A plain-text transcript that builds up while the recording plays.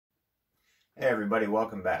Hey everybody,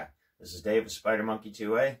 welcome back. This is Dave with Spider Monkey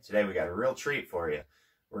 2A. Today we got a real treat for you.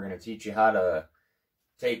 We're going to teach you how to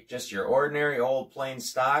take just your ordinary old plain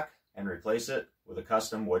stock and replace it with a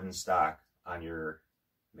custom wooden stock on your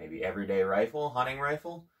maybe everyday rifle, hunting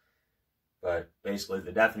rifle. But basically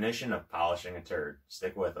the definition of polishing a turd.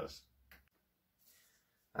 Stick with us.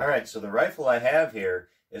 Alright, so the rifle I have here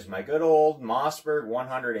is my good old Mossberg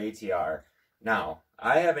 100 ATR. Now,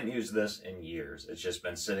 I haven't used this in years. It's just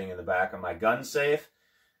been sitting in the back of my gun safe.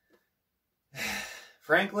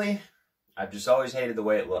 Frankly, I've just always hated the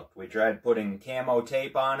way it looked. We tried putting camo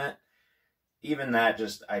tape on it. Even that,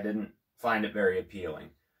 I didn't find it very appealing.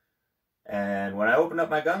 And when I opened up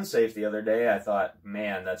my gun safe the other day, I thought,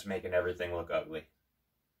 man, that's making everything look ugly.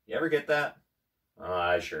 You ever get that?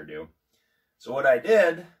 I sure do. So what I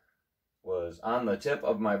did was, on the tip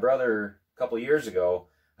of my brother a couple years ago,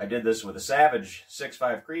 I did this with a Savage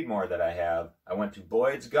 6.5 Creedmoor that I have. I went to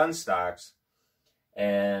Boyd's Gun Stocks,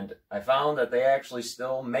 and I found that they actually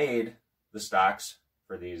still made the stocks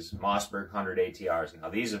for these Mossberg 100 ATRs. Now,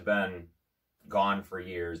 these have been gone for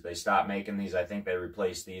years. They stopped making these. I think they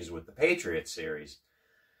replaced these with the Patriot series.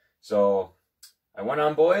 So I went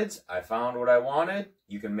on Boyd's. I found what I wanted.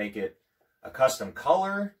 You can make it a custom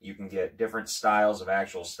color. You can get different styles of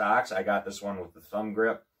actual stocks. I got this one with the thumb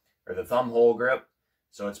grip, or the thumb hole grip.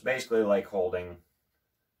 So it's basically like holding,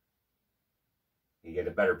 you get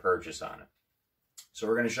a better purchase on it. So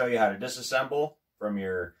we're going to show you how to disassemble from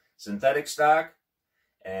your synthetic stock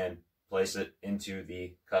and place it into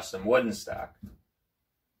the custom wooden stock.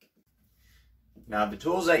 Now the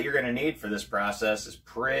tools that you're going to need for this process is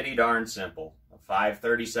pretty darn simple. A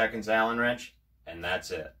 5/32 Allen wrench, and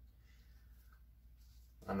that's it.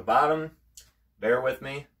 On the bottom, bear with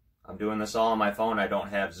me, I'm doing this all on my phone. I don't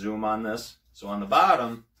have zoom on this. So on the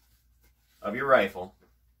bottom of your rifle,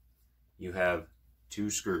 you have two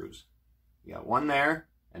screws. You got one there,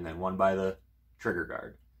 and then one by the trigger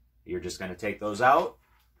guard. You're just going to take those out,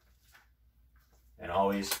 and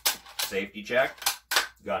always safety check,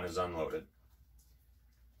 gun is unloaded.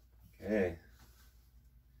 Okay.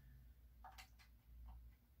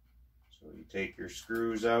 So you take your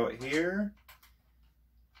screws out here,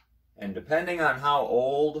 and depending on how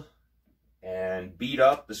old and beat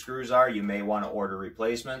up the screws are, you may want to order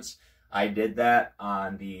replacements. I did that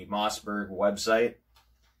on the Mossberg website.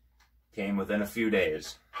 Came within a few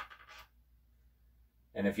days.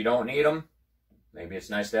 And if you don't need them, maybe it's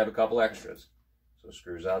nice to have a couple extras. So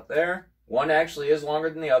screws out there. One actually is longer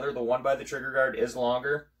than the other. The one by the trigger guard is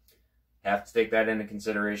longer. Have to take that into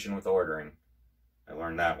consideration with ordering. I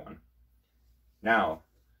learned that one. Now,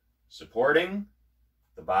 supporting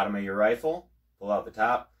the bottom of your rifle, pull out the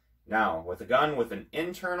top. Now, with a gun with an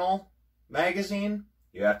internal magazine,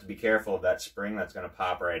 you have to be careful of that spring that's going to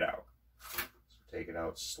pop right out. So take it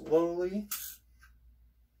out slowly.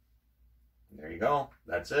 There you go.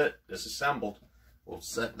 That's it. Disassembled. We'll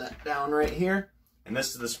set that down right here. And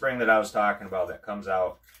this is the spring that I was talking about that comes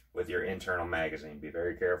out with your internal magazine. Be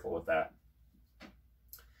very careful with that.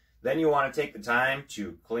 Then you want to take the time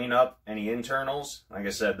to clean up any internals. Like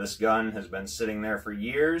I said, this gun has been sitting there for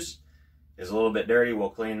years. Is a little bit dirty. We'll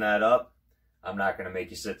clean that up. I'm not going to make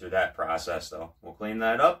you sit through that process though. We'll clean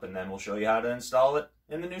that up and then we'll show you how to install it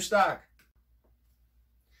in the new stock.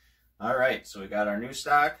 Alright, so we got our new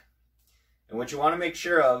stock. And what you want to make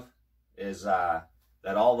sure of is that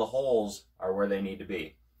all the holes are where they need to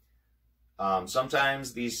be.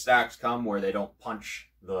 Sometimes these stocks come where they don't punch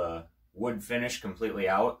the wood finish completely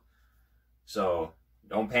out. So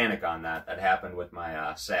don't panic on that. That happened with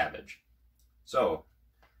my Savage. So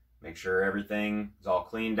make sure everything is all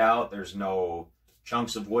cleaned out. There's no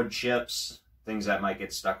chunks of wood chips, things that might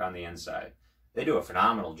get stuck on the inside. They do a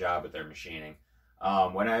phenomenal job with their machining.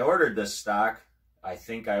 When I ordered this stock, I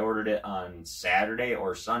think I ordered it on Saturday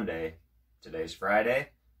or Sunday. Today's Friday.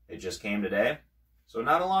 It just came today. So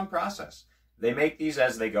not a long process. They make these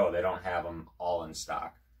as they go. They don't have them all in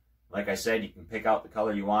stock. Like I said, you can pick out the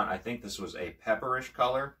color you want. I think this was a pepperish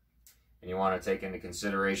color. And you want to take into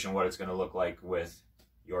consideration what it's going to look like with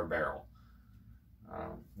your barrel.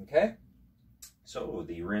 Okay, so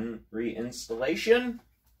the reinstallation.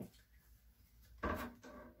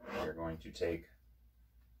 We're going to take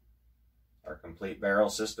our complete barrel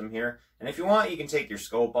system here. And if you want, you can take your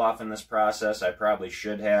scope off in this process. I probably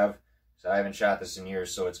should have, so I haven't shot this in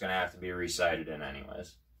years, so it's going to have to be resighted in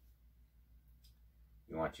anyways.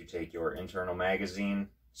 You want to take your internal magazine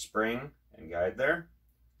spring and guide there.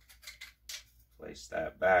 Place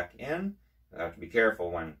that back in. You have to be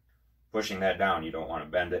careful when pushing that down. You don't want to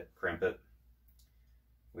bend it, crimp it.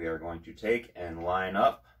 We are going to take and line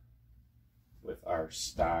up with our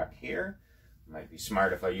stock here. Might be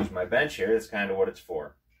smart if I use my bench here. That's kind of what it's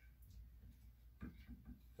for.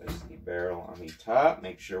 Place the barrel on the top.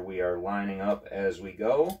 Make sure we are lining up as we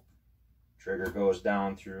go. Trigger goes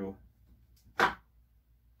down through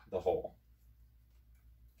the hole.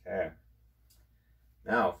 Okay.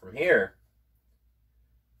 Now from here,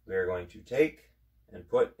 we are going to take and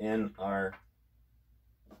put in our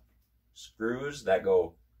screws that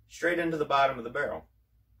go straight into the bottom of the barrel.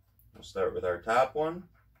 We'll start with our top one.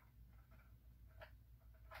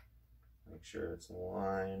 Make sure it's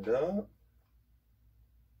lined up.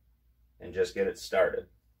 And just get it started.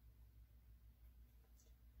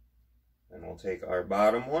 And we'll take our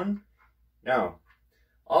bottom one. Now,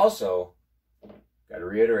 also, got to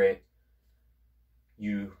reiterate,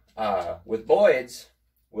 with Boyd's,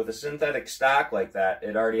 with a synthetic stock like that,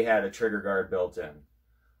 it already had a trigger guard built in.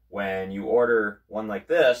 When you order one like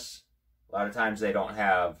this, a lot of times they don't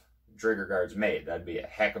have trigger guards made. That'd be a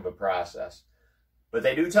heck of a process. But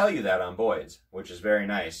they do tell you that on Boyd's, which is very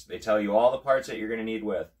nice. They tell you all the parts that you're going to need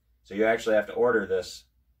with. So you actually have to order this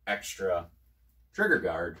extra trigger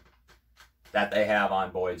guard that they have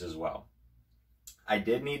on Boyd's as well. I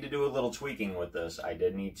did need to do a little tweaking with this. I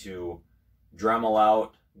did need to Dremel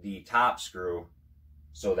out the top screw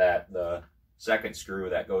so that the second screw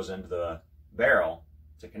that goes into the barrel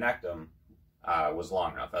to connect them was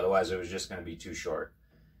long enough. Otherwise, it was just going to be too short.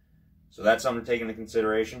 So that's something to take into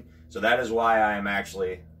consideration. So that is why I am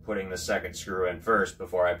actually putting the second screw in first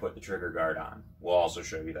before I put the trigger guard on. We'll also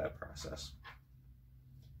show you that process.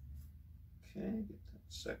 Okay, get that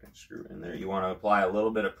second screw in there. You want to apply a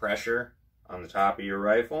little bit of pressure on the top of your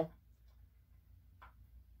rifle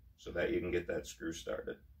so that you can get that screw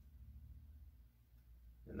started.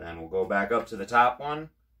 And then we'll go back up to the top one,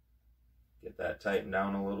 get that tightened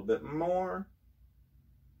down a little bit more,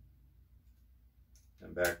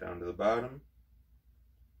 and back down to the bottom.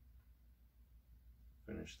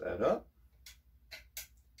 Finish that up.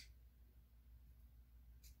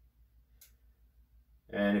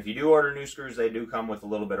 And if you do order new screws, they do come with a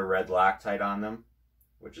little bit of red Loctite on them,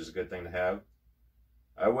 which is a good thing to have.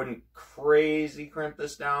 I wouldn't crazy crimp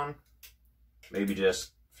this down, maybe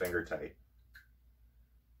just finger tight.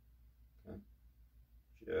 Okay.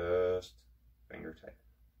 Just finger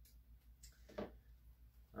tight.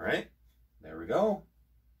 All right, there we go.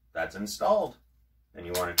 That's installed. And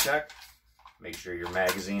you want to check, make sure your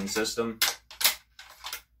magazine system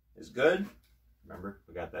is good. Remember,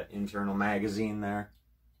 we got that internal magazine there.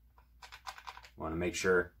 You want to make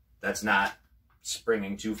sure that's not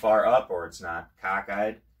springing too far up or it's not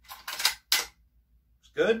cockeyed.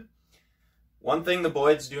 It's good. One thing the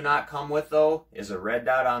Boyd's do not come with, though, is a red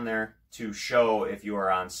dot on there to show if you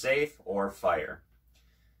are on safe or fire.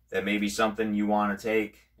 That may be something you want to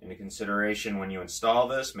take into consideration when you install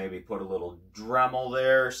this. Maybe put a little Dremel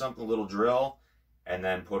there or something, a little drill, and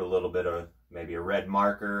then put a little bit of maybe a red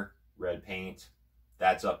marker, red paint.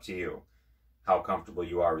 That's up to you, how comfortable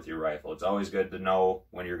you are with your rifle. It's always good to know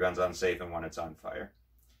when your gun's on safe and when it's on fire.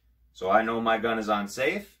 So I know my gun is on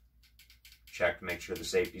safe. Check to make sure the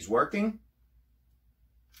safety's working.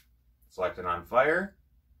 Select it on fire.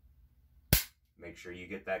 Make sure you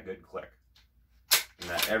get that good click. And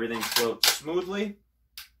that everything floats smoothly.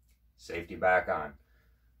 Safety back on.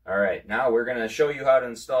 Alright, now we're going to show you how to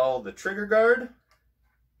install the trigger guard.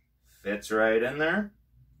 Fits right in there.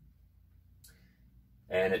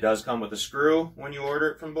 And it does come with a screw when you order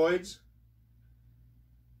it from Boyd's.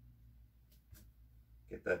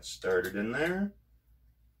 Get that started in there.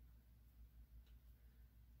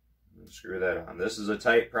 And screw that on. This is a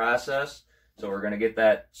tight process, so we're going to get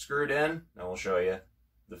that screwed in, and we'll show you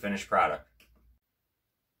the finished product.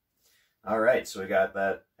 Alright, so we got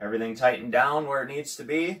that everything tightened down where it needs to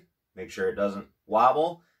be. Make sure it doesn't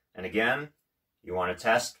wobble. And again, you want to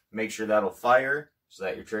test, make sure that'll fire so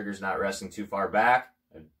that your trigger's not resting too far back.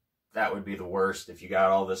 That would be the worst if you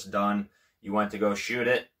got all this done, you went to go shoot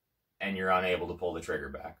it, and you're unable to pull the trigger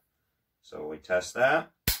back. So we test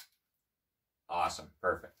that. Awesome,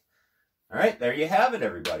 perfect. All right, there you have it,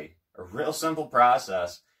 everybody. A real simple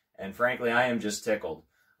process, and frankly, I am just tickled.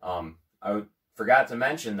 I forgot to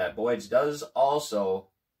mention that Boyd's does also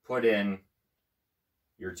put in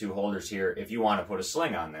your two holders here if you want to put a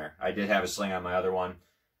sling on there. I did have a sling on my other one.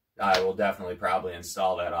 I will definitely probably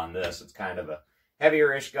install that on this. It's kind of a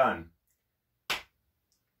heavier-ish gun.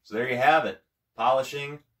 So there you have it.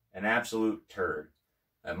 Polishing an absolute turd.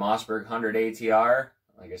 That Mossberg 100 ATR,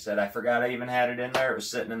 like I said, I forgot I even had it in there. It was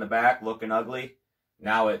sitting in the back looking ugly.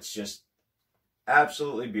 Now it's just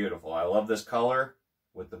absolutely beautiful. I love this color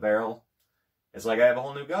with the barrel. It's like I have a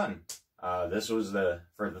whole new gun. This was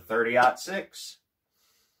for the 30-06.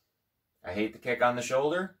 I hate the kick on the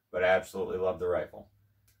shoulder, but I absolutely love the rifle.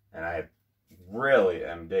 And I really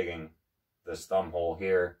am digging this thumb hole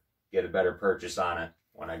here. Get a better purchase on it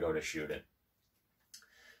when I go to shoot it.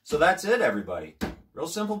 So that's it, everybody. Real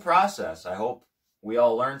simple process. I hope we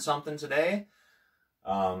all learned something today.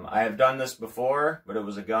 I have done this before, but it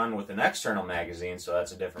was a gun with an external magazine, so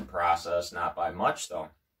that's a different process, not by much though.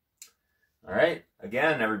 All right,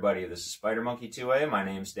 again, everybody, this is Spider Monkey 2A. My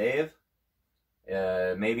name's Dave.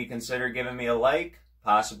 Maybe consider giving me a like,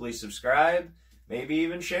 possibly subscribe, maybe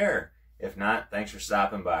even share. If not, thanks for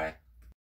stopping by.